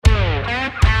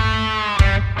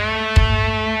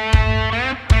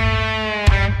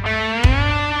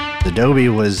Adobe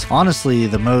was honestly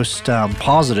the most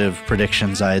positive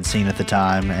predictions I had seen at the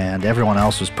time, and everyone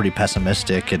else was pretty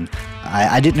pessimistic, and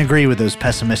I didn't agree with those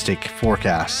pessimistic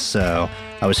forecasts. So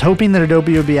I was hoping that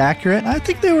Adobe would be accurate, and I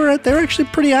think they were actually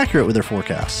pretty accurate with their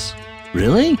forecasts.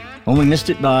 Really? Only missed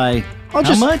it by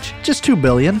how much? Just $2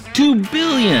 billion. $2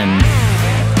 billion.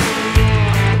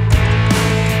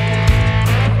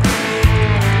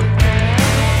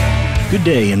 Good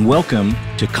day and welcome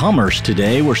to Commerce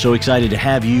Today. We're so excited to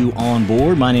have you on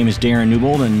board. My name is Darren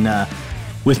Newbold, and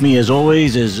with me as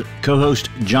always is co-host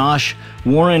Josh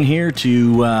Warren here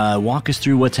to walk us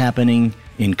through what's happening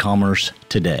in Commerce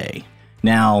Today.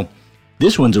 Now,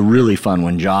 this one's a really fun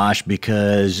one, Josh,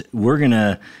 because we're going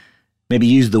to maybe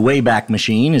use the Wayback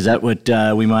Machine. Is that what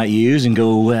we might use? And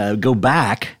go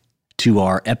back to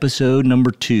our episode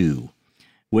number 2.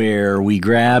 Where we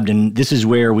grabbed, and this is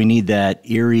where we need that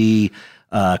eerie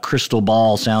crystal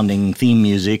ball sounding theme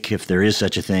music, if there is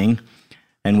such a thing.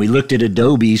 And we looked at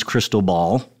Adobe's crystal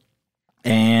ball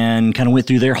and kind of went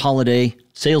through their holiday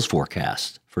sales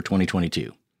forecast for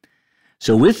 2022.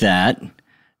 So with that,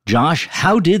 Josh,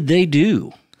 how did they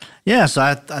do? Yeah, so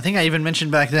I think I even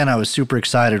mentioned back then I was super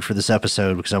excited for this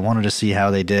episode because I wanted to see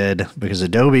how they did, because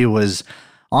Adobe was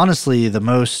honestly the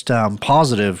most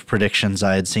positive predictions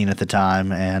I had seen at the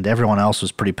time, and everyone else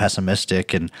was pretty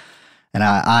pessimistic, and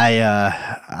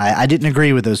I didn't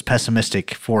agree with those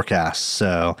pessimistic forecasts.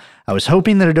 So I was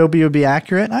hoping that Adobe would be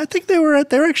accurate, and I think they were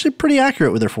actually pretty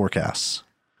accurate with their forecasts.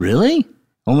 Really?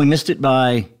 Only missed it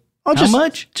by how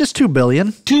much? Just $2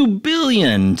 billion. $2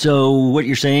 billion. So what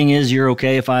you're saying is you're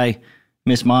okay if I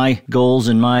miss my goals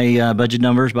and my budget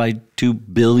numbers by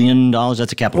 $2 billion?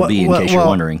 That's a capital B in case you're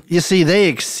wondering. You see, they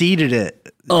exceeded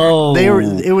it. Oh.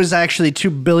 It was actually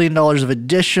 $2 billion of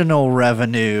additional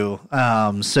revenue.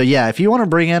 So yeah, if you want to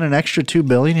bring in an extra $2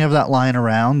 billion, you have that lying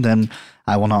around, then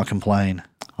I will not complain.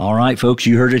 All right, folks,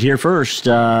 you heard it here first.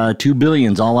 $2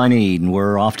 billion's all I need, and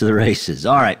we're off to the races.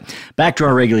 All right, back to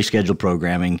our regularly scheduled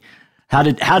programming. How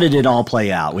did it all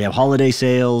play out? We have holiday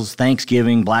sales,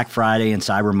 Thanksgiving, Black Friday, and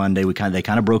Cyber Monday. They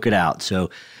kind of broke it out. So,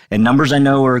 and numbers I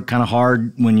know are kind of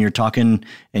hard when you're talking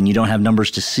and you don't have numbers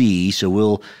to see. So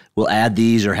we'll add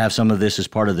these or have some of this as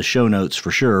part of the show notes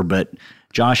for sure. But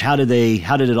Josh, how did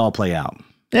it all play out?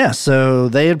 Yeah, so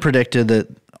they had predicted that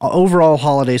overall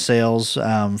holiday sales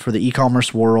for the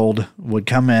e-commerce world would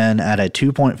come in at a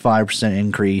 2.5%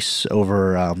 increase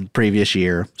over previous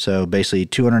year. So basically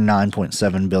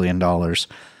 $209.7 billion.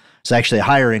 It's actually a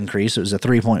higher increase. It was a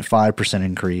 3.5%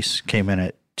 increase, came in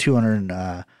at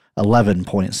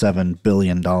 $211.7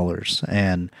 billion.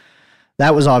 And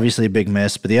that was obviously a big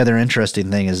miss. But the other interesting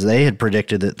thing is they had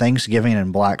predicted that Thanksgiving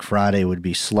and Black Friday would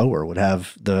be slower, would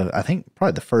have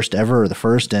probably the first ever, or the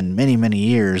first in many, many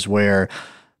years, where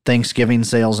Thanksgiving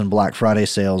sales and Black Friday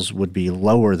sales would be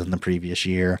lower than the previous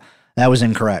year. That was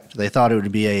incorrect. They thought it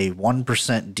would be a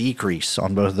 1% decrease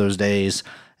on both of those days.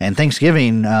 And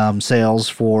Thanksgiving sales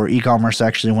for e-commerce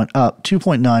actually went up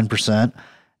 2.9%,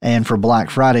 and for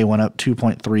Black Friday went up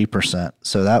 2.3%.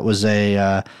 So that was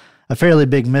a fairly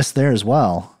big miss there as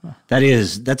well.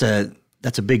 That's a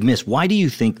big miss. Why do you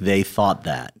think they thought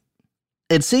that?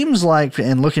 It seems like,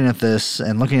 in looking at this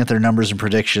and looking at their numbers and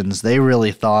predictions, they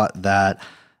really thought that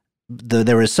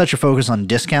there was such a focus on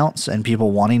discounts and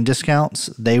people wanting discounts.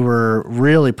 They were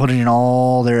really putting in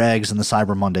all their eggs in the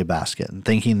Cyber Monday basket and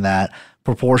thinking that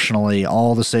proportionally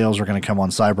all the sales were going to come on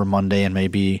Cyber Monday and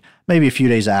maybe a few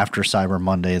days after Cyber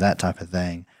Monday, that type of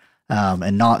thing,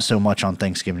 and not so much on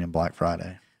Thanksgiving and Black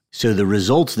Friday. So the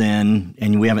results then,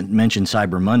 and we haven't mentioned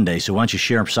Cyber Monday, so why don't you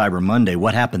share Cyber Monday?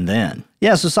 What happened then?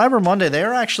 Yeah, so Cyber Monday, they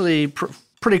were actually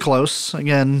pretty close,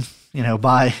 again,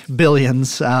 by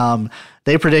billions.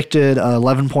 They predicted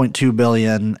 11.2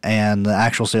 billion, and the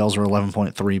actual sales were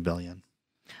 11.3 billion.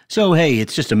 So, hey,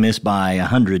 it's just a miss by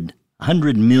 100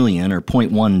 million or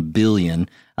 0.1 billion.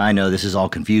 I know this is all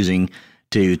confusing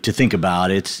to think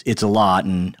about. It's a lot,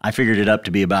 and I figured it up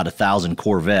to be about 1,000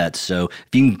 Corvettes. So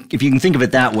if you can think of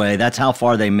it that way, that's how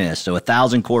far they missed. So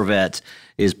 1,000 Corvettes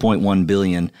is 0.1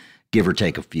 billion, give or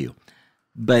take a few.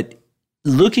 But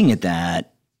looking at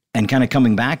that and kind of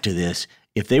coming back to this,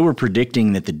 if they were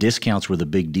predicting that the discounts were the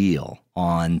big deal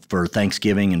for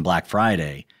Thanksgiving and Black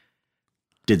Friday,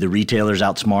 did the retailers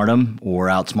outsmart them or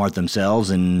outsmart themselves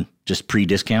and just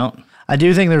pre-discount? I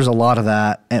do think there's a lot of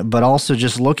that, but also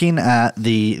just looking at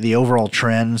the overall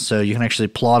trend. So you can actually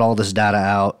plot all this data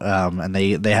out, and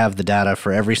they have the data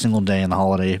for every single day in the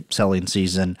holiday selling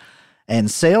season.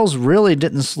 And sales really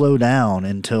didn't slow down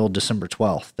until December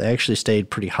 12th. They actually stayed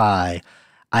pretty high.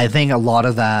 I think a lot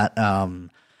of that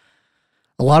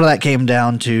A lot of that came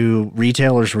down to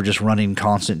retailers were just running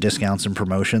constant discounts and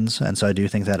promotions, and so I do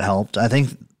think that helped. I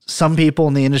think some people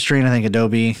in the industry, and I think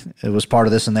Adobe, it was part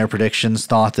of this in their predictions,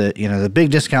 thought that, the big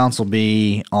discounts will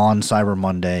be on Cyber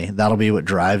Monday. That'll be what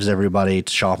drives everybody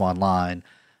to shop online.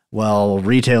 Well,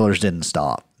 retailers didn't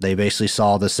stop. They basically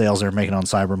saw the sales they were making on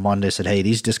Cyber Monday, said, hey,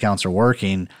 these discounts are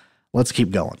working. Let's keep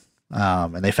going.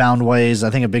 And they found ways. I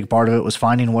think a big part of it was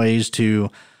finding ways to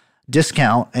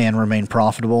discount and remain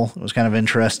profitable. It was kind of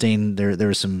interesting. There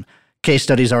were some case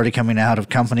studies already coming out of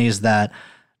companies that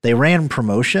they ran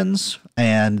promotions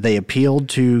and they appealed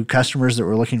to customers that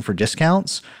were looking for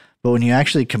discounts. But when you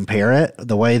actually compare it,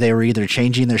 the way they were either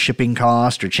changing their shipping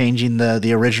cost or changing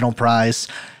the original price,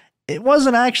 it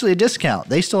wasn't actually a discount.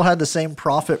 They still had the same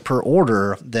profit per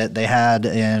order that they had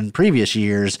in previous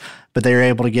years, but they were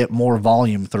able to get more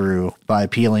volume through by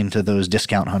appealing to those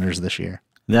discount hunters this year.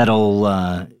 That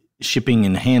old shipping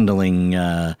and handling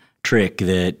trick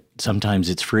that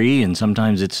sometimes it's free and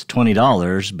sometimes it's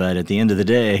 $20, but at the end of the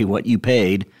day, what you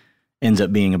paid ends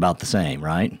up being about the same,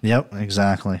 right? Yep,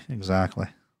 exactly.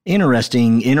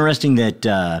 Interesting that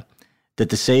that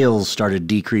the sales started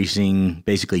decreasing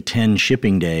basically 10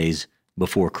 shipping days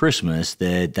before Christmas.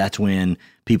 That's when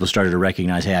people started to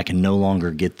recognize, hey, I can no longer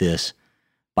get this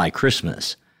by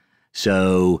Christmas.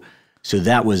 So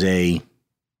that was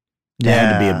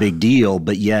had to be a big deal,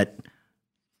 but yet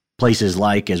places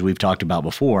like, as we've talked about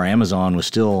before, Amazon was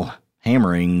still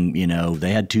hammering,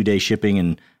 they had 2-day shipping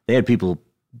and they had people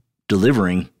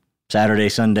delivering Saturday,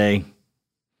 Sunday.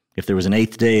 If there was an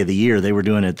 8th day of the year, they were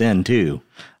doing it then too.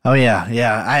 Oh, yeah.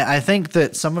 I think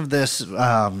that some of this,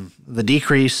 the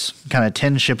decrease, kind of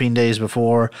 10 shipping days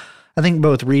before, I think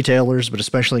both retailers, but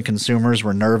especially consumers,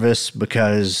 were nervous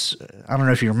because, I don't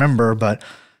know if you remember, but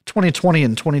 2020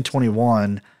 and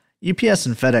 2021, UPS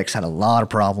and FedEx had a lot of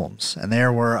problems, and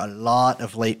there were a lot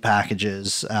of late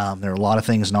packages. There were a lot of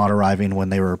things not arriving when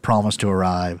they were promised to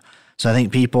arrive. So I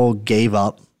think people gave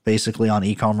up basically on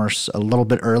e-commerce a little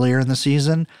bit earlier in the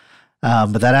season.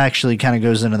 But that actually kind of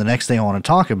goes into the next thing I want to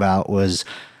talk about was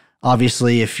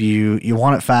obviously if you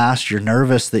want it fast, you're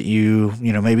nervous that you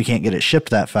maybe can't get it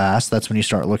shipped that fast. That's when you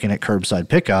start looking at curbside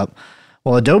pickup.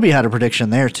 Well, Adobe had a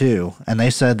prediction there too, and they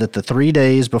said that the 3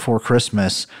 days before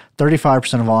Christmas,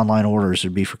 35% of online orders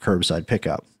would be for curbside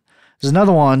pickup. There's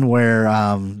another one where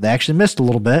they actually missed a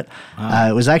little bit.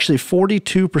 Wow. It was actually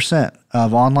 42%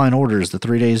 of online orders the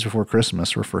 3 days before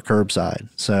Christmas were for curbside.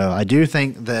 So I do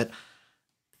think that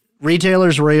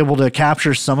retailers were able to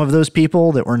capture some of those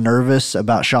people that were nervous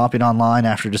about shopping online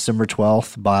after December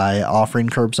 12th by offering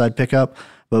curbside pickup.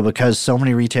 But because so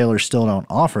many retailers still don't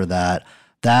offer that,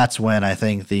 that's when I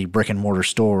think the brick and mortar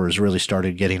stores really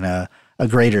started getting a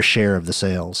greater share of the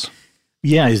sales.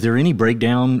 Yeah. Is there any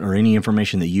breakdown or any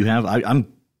information that you have?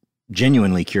 I'm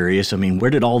genuinely curious. I mean, where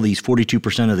did all these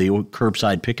 42% of the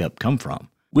curbside pickup come from?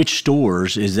 Which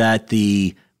stores? Is that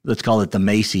let's call it the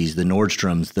Macy's, the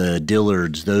Nordstroms, the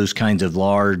Dillards, those kinds of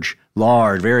large,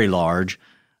 very large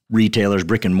retailers,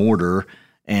 brick and mortar,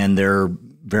 and they're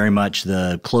very much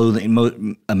the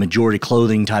clothing, a majority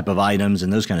clothing type of items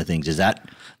and those kind of things. Is that?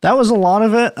 That was a lot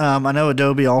of it. I know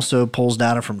Adobe also pulls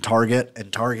data from Target,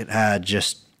 and Target had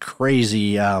just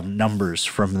crazy numbers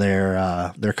from their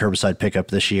curbside pickup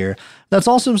this year. That's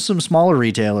also some smaller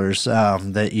retailers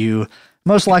that you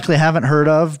most likely haven't heard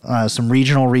of, some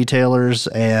regional retailers,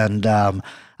 and I'm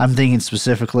thinking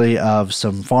specifically of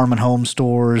some farm and home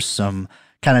stores, some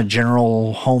kind of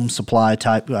general home supply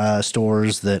type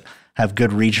stores that have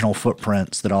good regional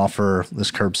footprints that offer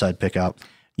this curbside pickup.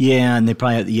 Yeah, and they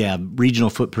probably have regional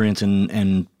footprints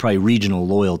and probably regional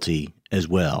loyalty as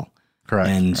well. Correct.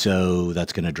 And so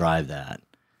that's going to drive that.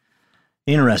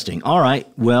 Interesting. All right.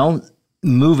 Well,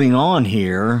 moving on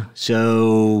here.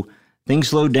 So things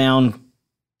slowed down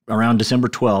around December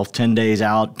 12th, 10 days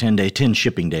out, 10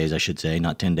 shipping days, I should say,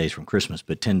 not 10 days from Christmas,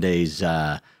 but 10 days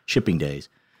shipping days.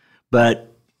 But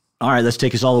all right, let's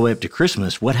take us all the way up to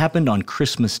Christmas. What happened on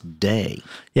Christmas Day?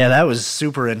 Yeah, that was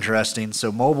super interesting.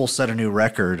 So mobile set a new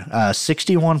record.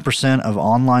 61% of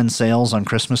online sales on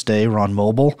Christmas Day were on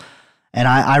mobile. And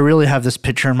I really have this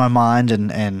picture in my mind,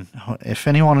 and if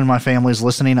anyone in my family is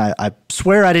listening, I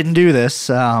swear I didn't do this.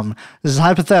 This is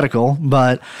hypothetical,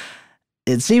 but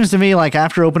it seems to me like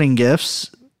after opening gifts,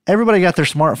 everybody got their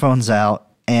smartphones out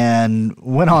and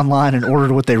went online and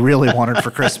ordered what they really wanted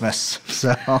for Christmas.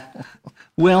 So,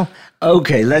 well,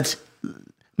 okay,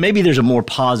 maybe there's a more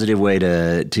positive way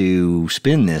to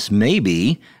spin this.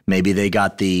 Maybe they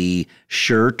got the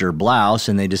shirt or blouse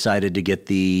and they decided to get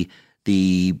the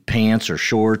pants or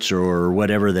shorts or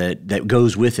whatever that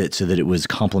goes with it so that it was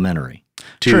complimentary.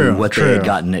 to what they had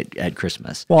gotten at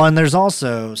Christmas. Well, and there's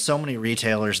also so many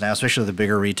retailers now, especially the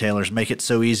bigger retailers, make it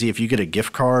so easy. If you get a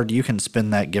gift card, you can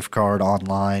spend that gift card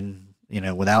online,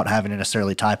 without having to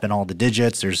necessarily type in all the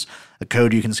digits. There's a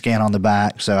code you can scan on the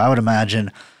back. So I would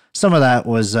imagine some of that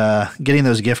was getting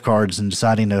those gift cards and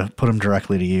deciding to put them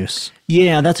directly to use.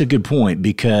 Yeah, that's a good point,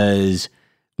 because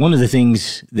one of the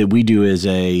things that we do as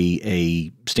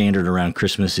a standard around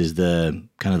Christmas is the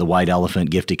kind of the white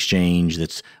elephant gift exchange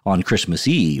that's on Christmas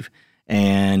Eve.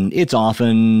 And it's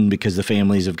often because the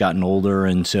families have gotten older,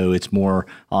 and so it's more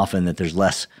often that there's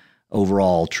less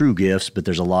overall true gifts, but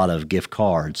there's a lot of gift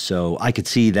cards. So I could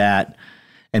see that,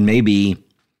 and maybe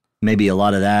a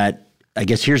lot of that. I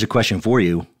guess here's a question for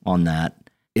you on that.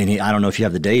 And I don't know if you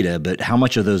have the data, but how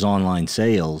much of those online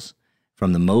sales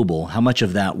from the mobile, how much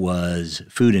of that was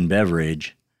food and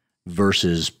beverage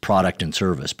versus product and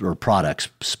service, or products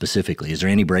specifically? Is there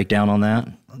any breakdown on that?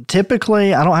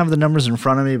 Typically, I don't have the numbers in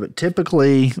front of me, but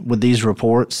typically with these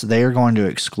reports, they are going to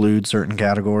exclude certain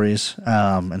categories.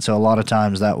 And so a lot of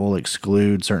times that will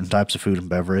exclude certain types of food and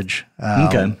beverage.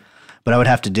 Okay. But I would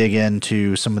have to dig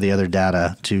into some of the other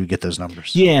data to get those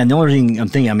numbers. Yeah, and the only thing I'm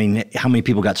thinking, how many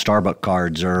people got Starbucks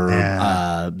cards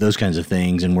or those kinds of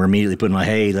things, and we're immediately putting like,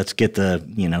 hey, let's get the,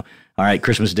 all right,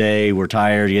 Christmas Day, we're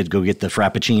tired, you have to go get the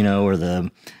Frappuccino or the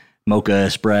Mocha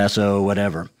Espresso,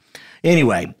 whatever.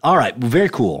 Anyway, all right, well, very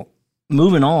cool.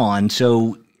 Moving on,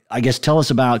 so I guess tell us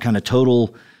about kind of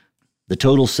the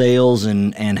total sales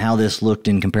and how this looked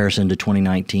in comparison to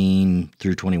 2019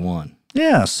 through 21.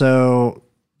 Yeah, so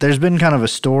there's been kind of a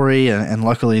story, and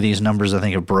luckily these numbers, I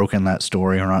think, have broken that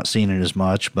story. We're not seeing it as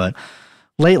much, but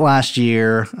late last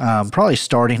year, probably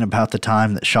starting about the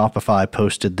time that Shopify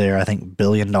posted their, I think, $1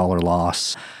 billion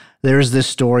loss, there's this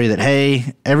story that,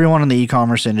 hey, everyone in the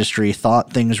e-commerce industry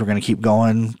thought things were going to keep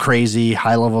going crazy,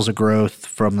 high levels of growth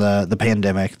from the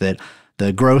pandemic, that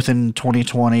the growth in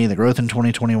 2020, the growth in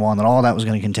 2021, that all that was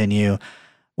going to continue.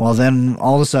 Well, then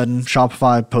all of a sudden,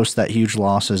 Shopify posts that huge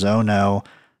loss as, oh no,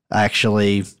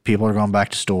 actually, people are going back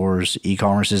to stores.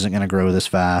 E-commerce isn't going to grow this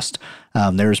fast.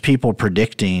 There's people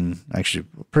predicting, actually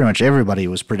pretty much everybody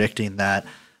was predicting that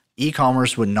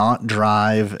e-commerce would not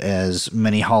drive as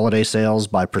many holiday sales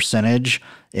by percentage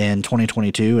in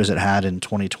 2022 as it had in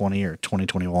 2020 or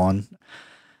 2021.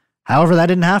 However, that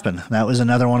didn't happen. That was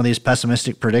another one of these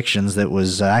pessimistic predictions that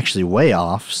was actually way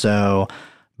off. So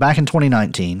back in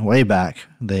 2019, way back,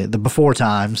 the before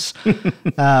times,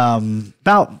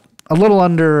 about a little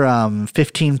under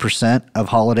 15% of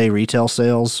holiday retail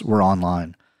sales were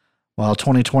online. Well,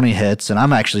 2020 hits, and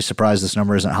I'm actually surprised this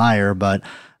number isn't higher, but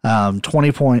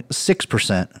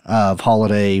 20.6% of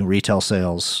holiday retail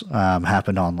sales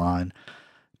happened online.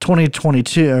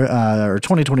 2022 or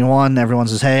 2021, everyone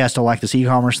says, hey, I still like this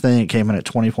e-commerce thing. It came in at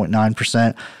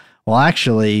 20.9%. Well,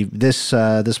 actually, this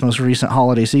most recent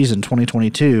holiday season,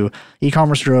 2022,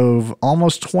 e-commerce drove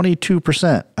almost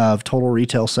 22% of total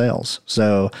retail sales.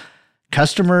 So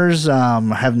customers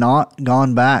have not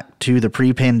gone back to the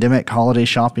pre-pandemic holiday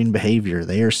shopping behavior.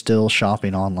 They are still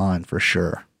shopping online for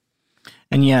sure.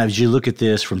 And yeah, as you look at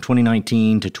this from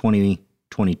 2019 to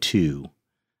 2022,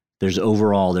 there's been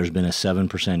a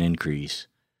 7% increase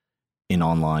in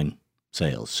online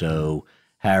sales. So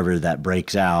however that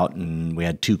breaks out, and we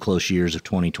had two close years of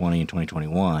 2020 and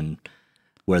 2021,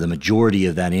 where the majority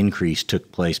of that increase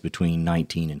took place between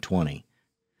 19 and 20.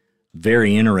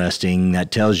 Very interesting.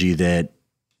 That tells you that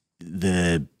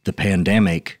the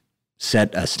pandemic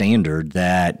set a standard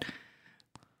that,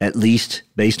 at least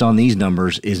based on these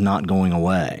numbers, is not going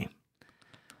away.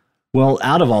 Well,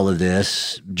 out of all of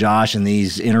this, Josh, and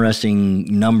these interesting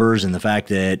numbers and the fact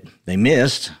that they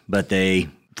missed, but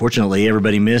fortunately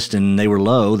everybody missed and they were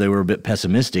low, they were a bit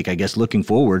pessimistic. I guess looking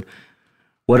forward,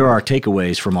 what are our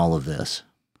takeaways from all of this?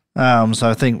 So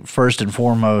I think first and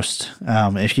foremost,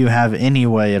 if you have any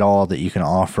way at all that you can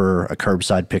offer a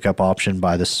curbside pickup option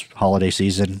by this holiday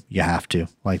season, you have to.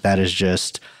 Like, that is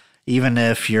just, even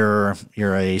if you're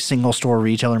a single store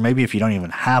retailer, maybe if you don't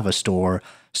even have a store,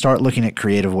 start looking at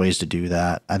creative ways to do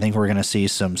that. I think we're going to see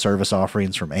some service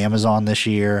offerings from Amazon this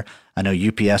year. I know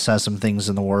UPS has some things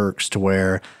in the works to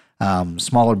where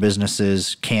smaller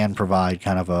businesses can provide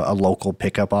kind of a local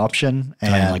pickup option.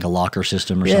 And kind of like a locker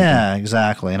system or something. Yeah,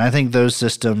 exactly. And I think those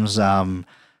systems, some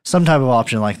type of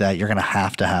option like that, you're going to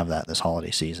have that this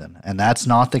holiday season. And that's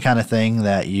not the kind of thing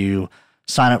that you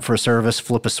sign up for a service,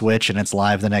 flip a switch, and it's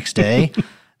live the next day.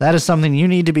 That is something you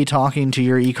need to be talking to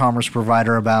your e-commerce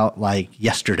provider about like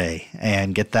yesterday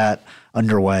and get that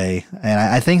underway. And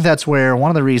I think that's where one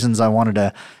of the reasons I wanted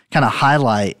to kind of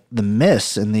highlight the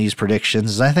miss in these predictions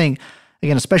is, I think,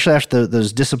 again, especially after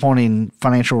those disappointing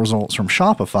financial results from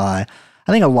Shopify,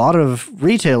 I think a lot of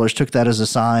retailers took that as a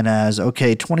sign as,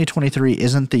 okay, 2023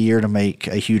 isn't the year to make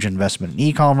a huge investment in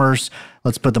e-commerce.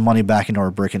 Let's put the money back into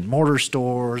our brick and mortar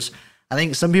stores. I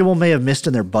think some people may have missed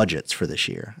in their budgets for this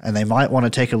year, and they might want to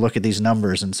take a look at these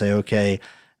numbers and say, okay,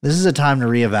 this is a time to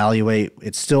reevaluate.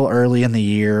 It's still early in the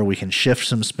year. We can shift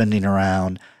some spending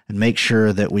around and make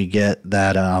sure that we get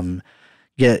that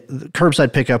get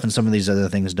curbside pickup and some of these other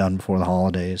things done before the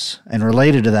holidays. And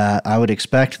related to that, I would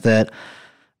expect that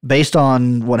based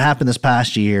on what happened this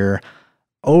past year,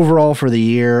 overall for the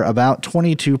year, about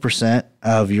 22%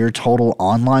 of your total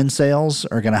online sales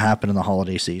are going to happen in the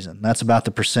holiday season. That's about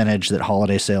the percentage that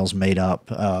holiday sales made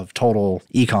up of total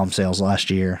e-com sales last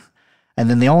year. And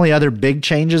then the only other big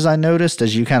changes I noticed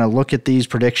as you kind of look at these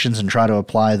predictions and try to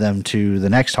apply them to the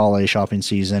next holiday shopping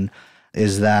season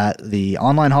is that the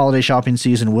online holiday shopping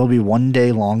season will be 1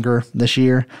 day longer this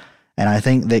year. And I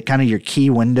think that kind of your key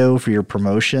window for your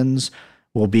promotions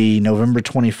will be November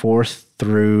 24th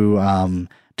through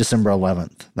December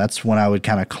 11th. That's when I would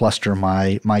kind of cluster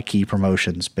my key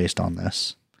promotions based on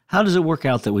this. How does it work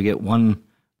out that we get 1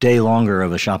 day longer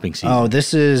of a shopping season? Oh,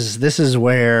 this is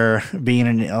where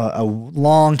being a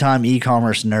long-time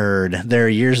e-commerce nerd, there are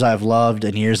years I've loved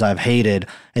and years I've hated.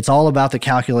 It's all about the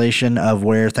calculation of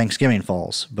where Thanksgiving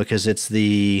falls because it's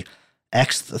the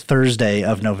X Thursday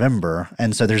of November.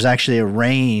 And so there's actually a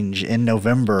range in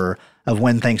November of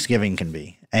when Thanksgiving can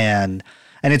be. And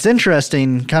it's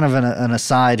interesting, kind of an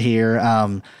aside here,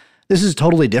 this is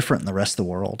totally different in the rest of the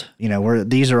world. You know,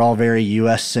 these are all very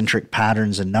U.S.-centric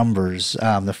patterns and numbers.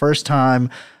 The first time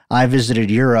I visited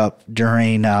Europe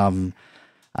during, I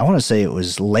want to say it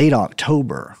was late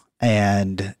October,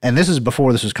 and this is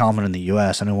before this was common in the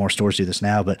U.S. I know more stores do this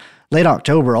now, but late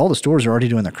October, all the stores are already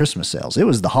doing their Christmas sales. It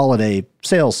was the holiday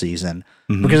sales season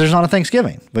because there's not a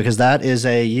Thanksgiving, because that is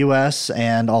a U.S.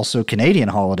 and also Canadian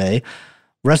holiday.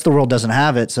 Rest of the world doesn't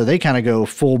have it, so they kind of go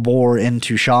full bore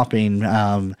into shopping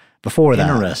before that.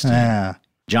 Interesting. Yeah.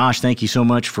 Josh, thank you so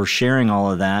much for sharing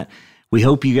all of that. We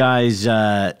hope you guys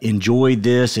enjoyed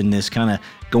this and this kind of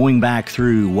going back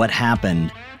through what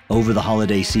happened over the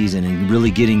holiday season and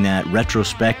really getting that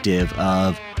retrospective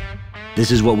of this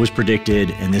is what was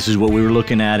predicted and this is what we were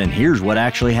looking at and here's what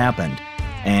actually happened,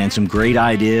 and some great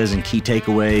ideas and key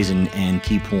takeaways and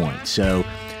key points. So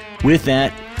with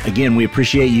that, again, we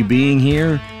appreciate you being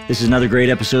here. This is another great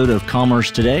episode of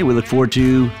Commerce Today. We look forward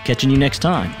to catching you next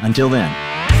time. Until then.